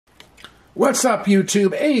What's up,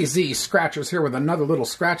 YouTube? AZ Scratchers here with another little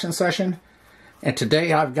scratching session. And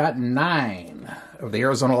today I've got 9 of the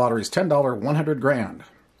Arizona Lottery's $10 100 grand.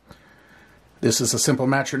 This is a simple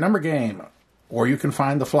match your number game, or you can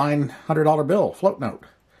find the flying $100 bill float note.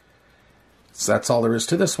 So that's all there is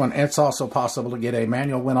to this one. It's also possible to get a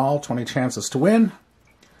manual win all, 20 chances to win.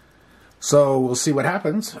 So we'll see what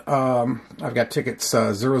happens. I've got tickets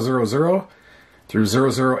 000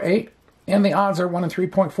 through 008. And the odds are 1 in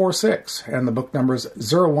 3.46, and the book number is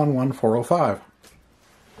 011405.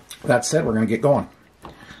 That said, we're going to get going.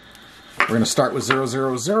 We're going to start with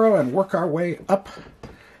 000 and work our way up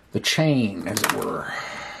the chain, as it were.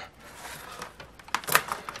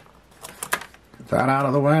 Get that out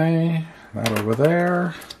of the way. That over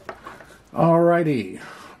there. Alrighty.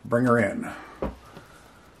 Bring her in.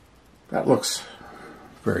 That looks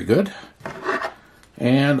very good.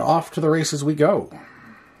 And off to the races we go.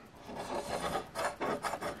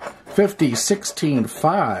 50, 16,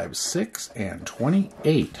 5, 6, and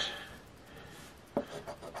 28.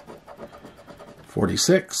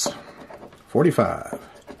 46, 45,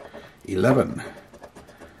 11,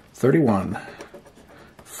 31,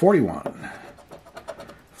 41,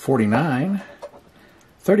 49,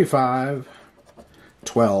 35,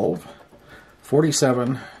 12,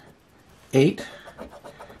 47, 8,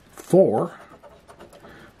 4,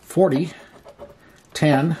 40,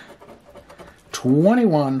 10,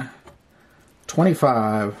 21,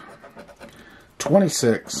 25,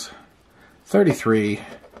 26, 33,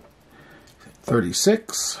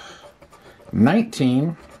 36,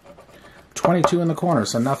 19, 22 in the corner,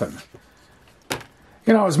 so nothing.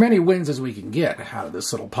 You know, as many wins as we can get out of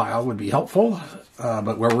this little pile would be helpful,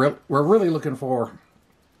 but we're really looking for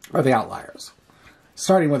are the outliers.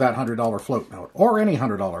 Starting with that $100 float note, or any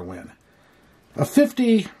 $100 win. A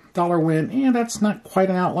 $50 win, and that's not quite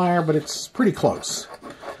an outlier, but it's pretty close.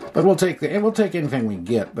 But we'll take anything we can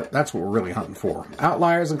get, but that's what we're really hunting for.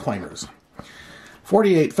 Outliers and claimers.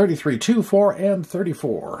 48, 33, 2, 4, and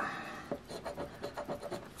 34.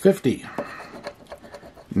 50.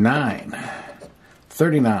 9.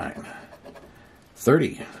 39.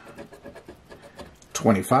 30.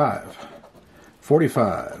 25.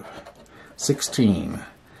 45. 16.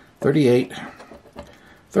 38.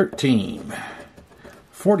 13.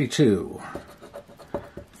 42.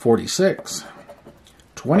 46.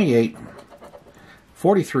 28,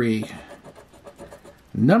 43,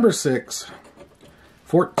 number 6,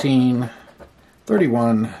 14,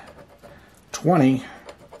 31, 20,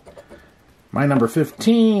 my number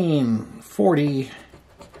 15, 40,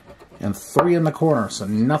 and 3 in the corner, so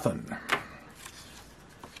nothing.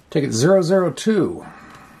 Ticket 002,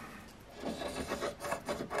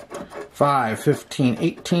 5, 15,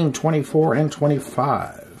 18, 24, and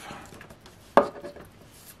 25.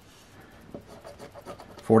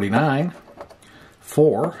 49,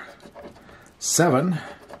 4, 7,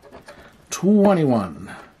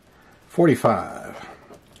 21, 45,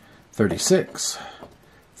 36,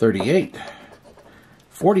 38,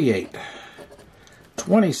 48,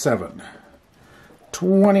 27,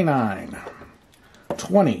 29,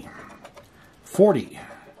 20, 40,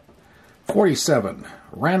 47,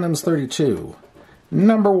 randoms 32,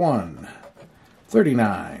 number 1,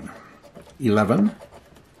 39, 11,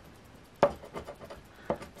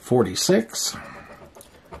 46,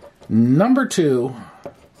 number 2,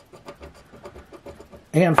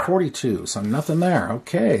 and 42. So nothing there.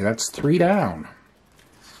 Okay, that's 3 down.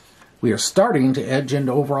 We are starting to edge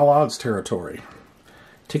into overall odds territory.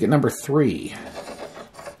 Ticket number 3.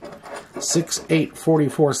 6, 8,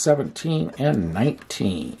 44, 17, and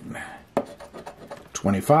 19.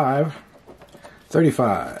 25,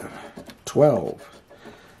 35, 12,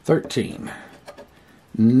 13,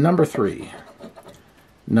 number 3.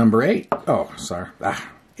 Number 8, oh, sorry,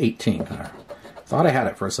 18. Thought I had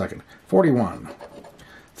it for a second. 41,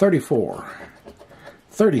 34,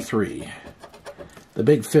 33, the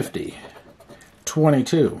big 50,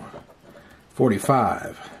 22,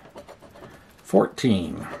 45,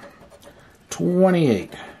 14,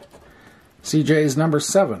 28, CJ's number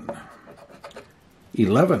 7,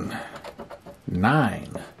 11,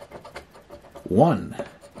 9, 1,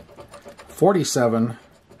 47,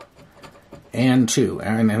 and 2.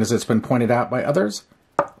 And as it's been pointed out by others,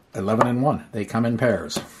 11 and 1. They come in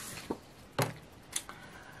pairs.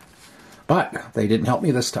 But they didn't help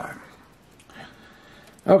me this time.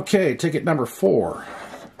 Okay, ticket number 4.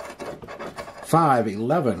 5,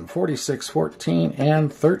 11, 46, 14,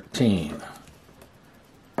 and 13.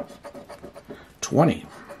 20,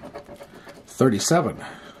 37,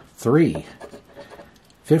 3,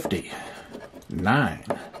 50, 9,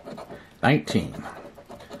 19,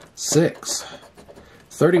 6,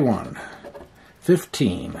 31,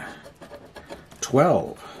 15,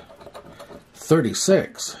 12,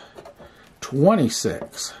 36,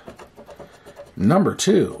 26, number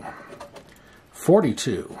 2,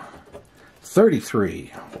 42,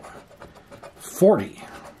 33, 40,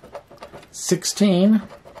 16,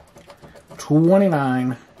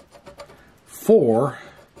 29, 4,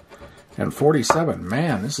 and 47.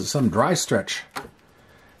 Man, this is some dry stretch.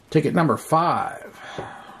 Ticket number 5.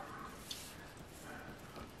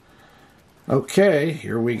 Okay,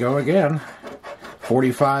 here we go again.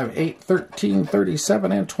 45, 8, 13,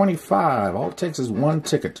 37, and 25. All it takes is one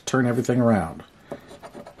ticket to turn everything around.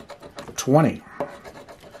 20,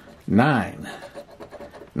 9,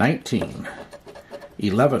 19,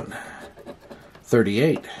 11,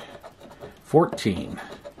 38, 14,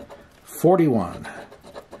 41,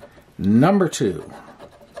 number 2,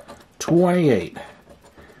 28,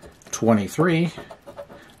 23,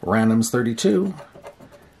 randoms 32,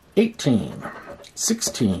 18,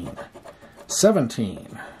 16,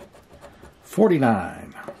 17,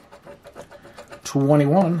 49,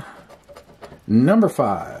 21, number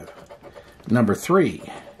 5, number 3,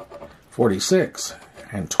 46,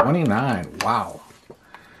 and 29. Wow.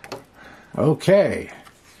 Okay.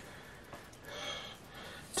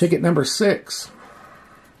 Ticket number 6.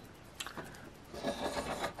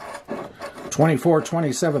 24,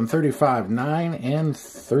 27, 35, 9, and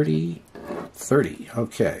 30. 30.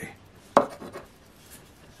 Okay.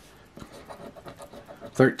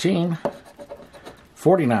 13,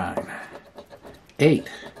 49, 8,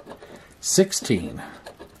 16,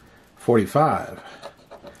 45,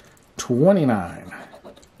 29,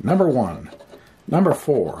 number 1, number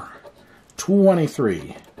 4,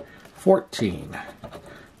 23, 14,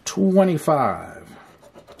 25,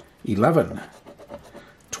 11,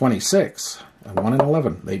 26, and 1 and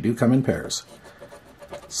 11. They do come in pairs.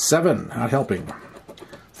 7, not helping.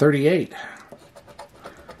 38,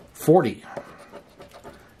 40,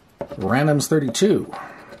 randoms 32,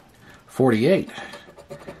 48,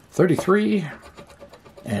 33,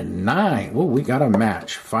 and 9. Whoa, we got a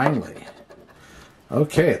match, finally.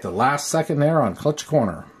 Okay, at the last second there on Clutch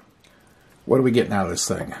Corner. What are we getting out of this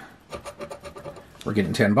thing? We're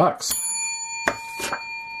getting 10 bucks.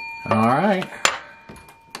 All right.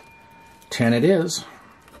 10 it is.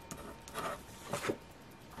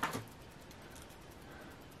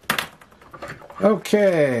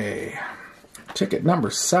 Okay. Ticket number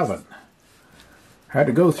 7. Had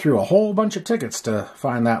to go through a whole bunch of tickets to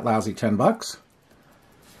find that lousy 10 bucks.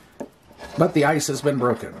 But the ice has been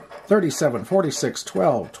broken. 37, 46,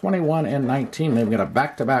 12, 21, and 19. They've got a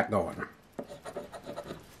back-to-back going.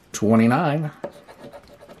 29,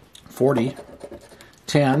 40,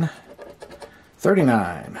 10,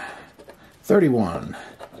 39, 31,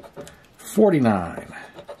 49,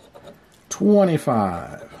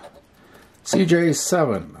 25, CJ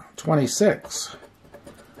 7, 26,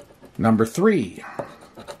 number 3,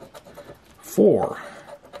 4,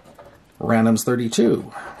 randoms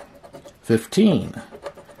 32, 15,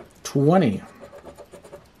 20,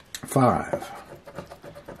 5,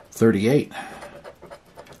 38,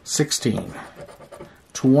 16,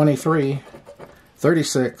 23,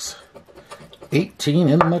 36, 18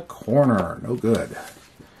 in the corner. No good.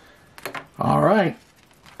 All right.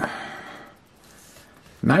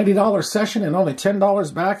 $90 session and only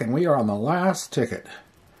 $10 back, and we are on the last ticket.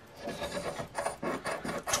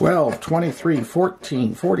 12, 23,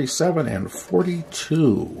 14, 47, and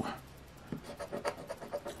 42.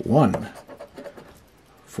 1.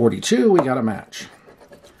 42, we got a match.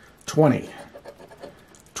 20.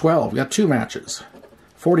 12, we got 2 matches.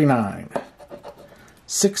 49.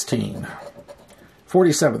 16.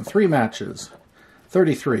 47, 3 matches.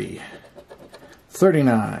 33.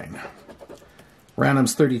 39.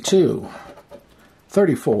 Randoms 32.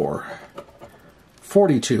 34.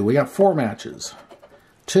 42, we got 4 matches.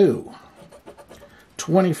 2.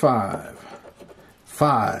 25.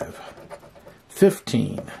 5.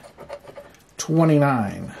 15.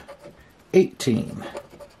 29. 18.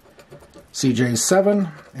 CJ 7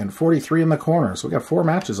 and 43 in the corner. So we got 4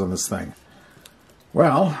 matches on this thing.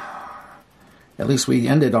 Well, at least we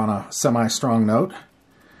ended on a semi-strong note.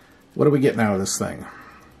 What are we getting out of this thing?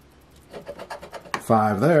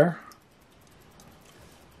 5 there.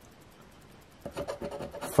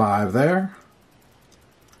 5 there.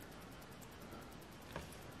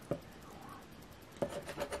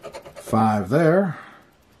 5 there.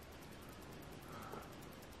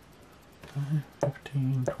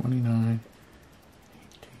 15, 29,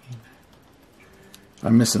 18.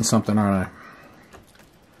 I'm missing something, aren't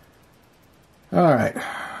I? Alright,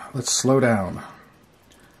 let's slow down.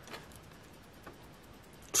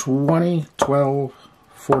 20, 12,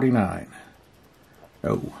 49.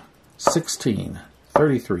 No. 16,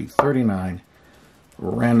 33, 39.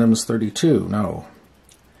 Randoms 32. No.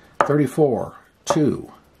 34,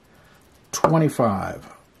 2,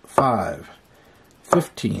 25, 5,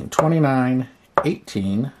 15, 29,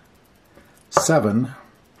 18, 7,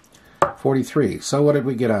 43. So what did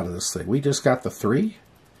we get out of this thing? We just got the 3?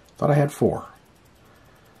 Thought I had 4.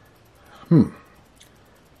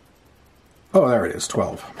 Oh, there it is,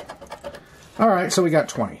 12. All right, so we got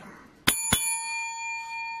 20.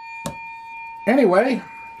 Anyway,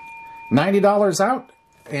 $90 out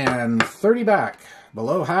and 30 back,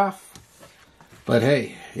 below half. But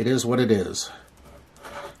hey, it is what it is.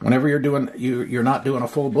 Whenever you're not doing a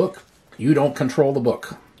full book, you don't control the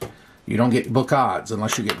book. You don't get book odds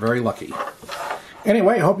unless you get very lucky.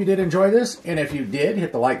 Anyway, I hope you did enjoy this. And if you did,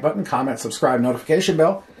 hit the like button, comment, subscribe, notification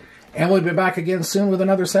bell. And we'll be back again soon with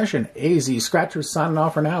another session. AZ Scratchers signing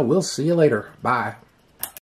off for now. We'll see you later. Bye.